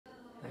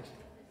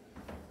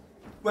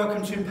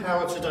Welcome to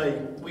Empower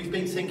Today. We've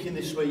been thinking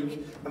this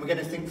week, and we're going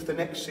to think for the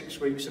next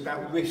 6 weeks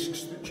about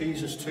risks that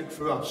Jesus took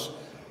for us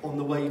on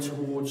the way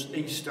towards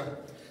Easter.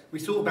 We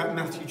thought about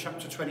Matthew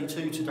chapter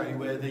 22 today,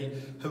 where the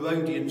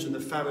Herodians and the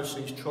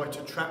Pharisees tried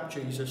to trap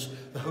Jesus.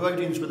 The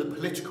Herodians were the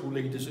political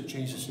leaders at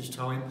Jesus'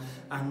 time,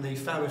 and the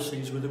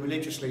Pharisees were the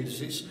religious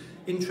leaders. It's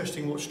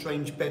interesting what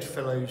strange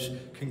bedfellows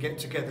can get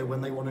together when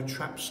they want to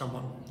trap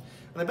someone.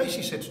 And they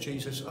basically said to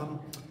Jesus,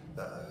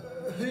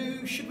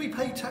 who should we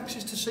pay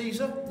taxes to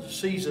Caesar?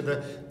 Caesar,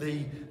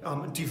 the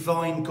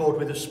divine god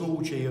with a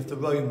small g of the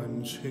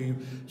Romans, who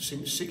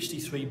since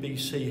 63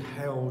 BC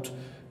held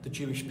the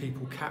Jewish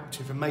people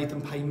captive and made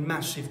them pay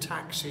massive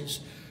taxes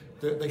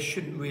that they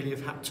shouldn't really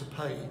have had to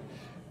pay.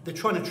 They're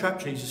trying to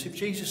trap Jesus. If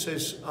Jesus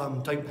says,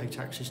 don't pay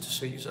taxes to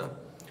Caesar,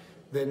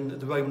 then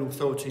the Roman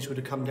authorities would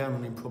have come down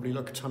on him probably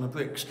like a ton of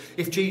bricks.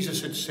 If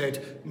Jesus had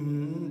said,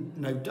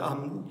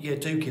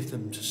 do give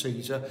them to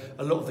Caesar,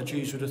 a lot of the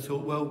Jews would have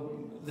thought, well,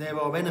 they're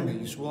our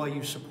enemies. Why are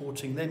you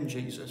supporting them,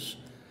 Jesus?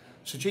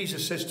 So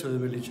Jesus says to the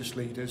religious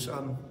leaders,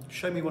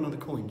 show me one of the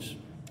coins.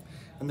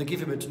 And they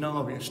give him a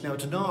denarius. Now, a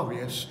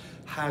denarius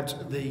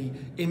had the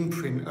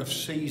imprint of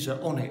Caesar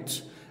on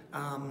it,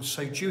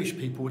 so Jewish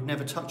people would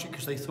never touch it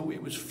because they thought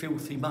it was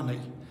filthy money.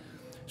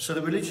 So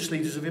the religious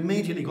leaders have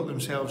immediately got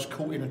themselves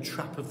caught in a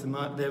trap of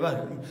their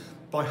own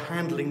by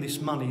handling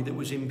this money that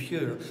was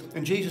impure.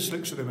 And Jesus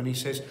looks at them and he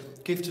says,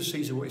 give to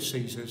Caesar what is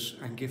Caesar's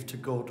and give to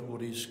God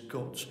what is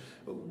God's.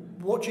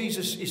 What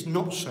Jesus is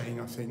not saying,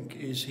 I think,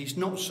 is he's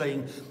not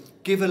saying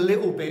give a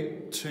little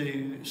bit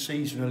to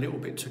Caesar and a little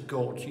bit to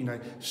God,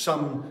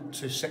 some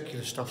to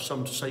secular stuff,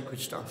 some to sacred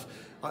stuff.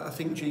 I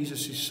think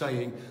Jesus is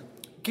saying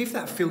give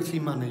that filthy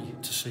money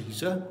to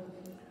Caesar,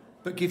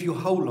 but give your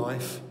whole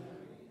life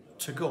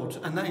to God,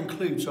 and that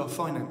includes our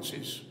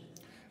finances.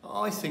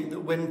 I think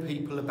that when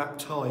people are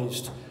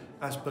baptised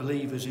as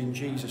believers in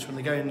Jesus, when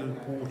they go into the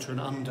water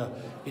and under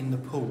in the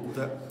pool,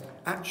 that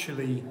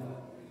actually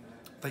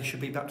they should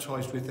be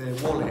baptised with their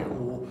wallet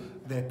or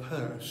their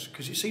purse,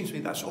 because it seems to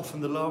me that's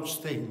often the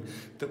last thing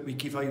that we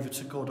give over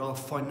to God, our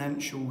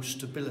financial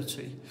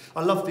stability.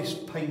 I love this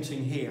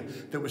painting here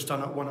that was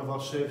done at one of our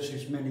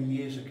services many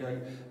years ago.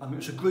 It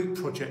was a group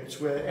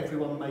project where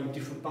everyone made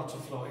different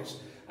butterflies,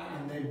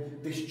 and then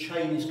this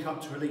chain is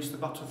cut to release the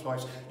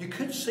butterflies. You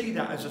could see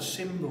that as a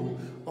symbol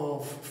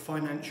of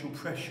financial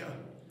pressure.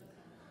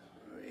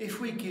 If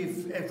we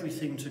give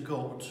everything to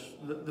God,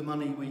 the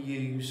money we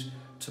use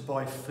to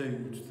buy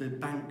food, the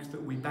bank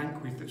that we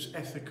bank with that's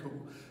ethical,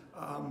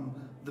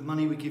 the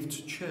money we give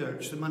to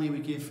church, the money we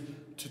give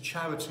to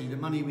charity, the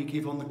money we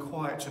give on the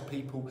quiet to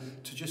people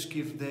to just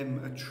give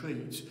them a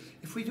treat.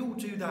 If we'd all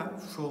do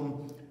that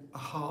from a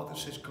heart that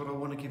says, God, I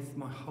want to give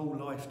my whole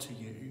life to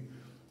you,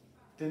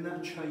 then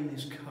that chain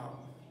is cut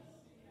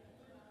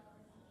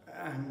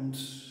and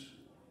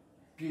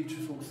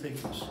beautiful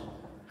things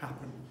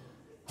happen.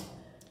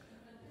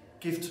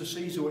 Give to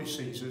Caesar what is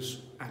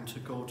Caesar's and to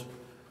God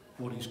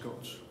what is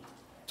God's.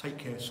 Take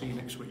care. See you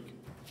next week.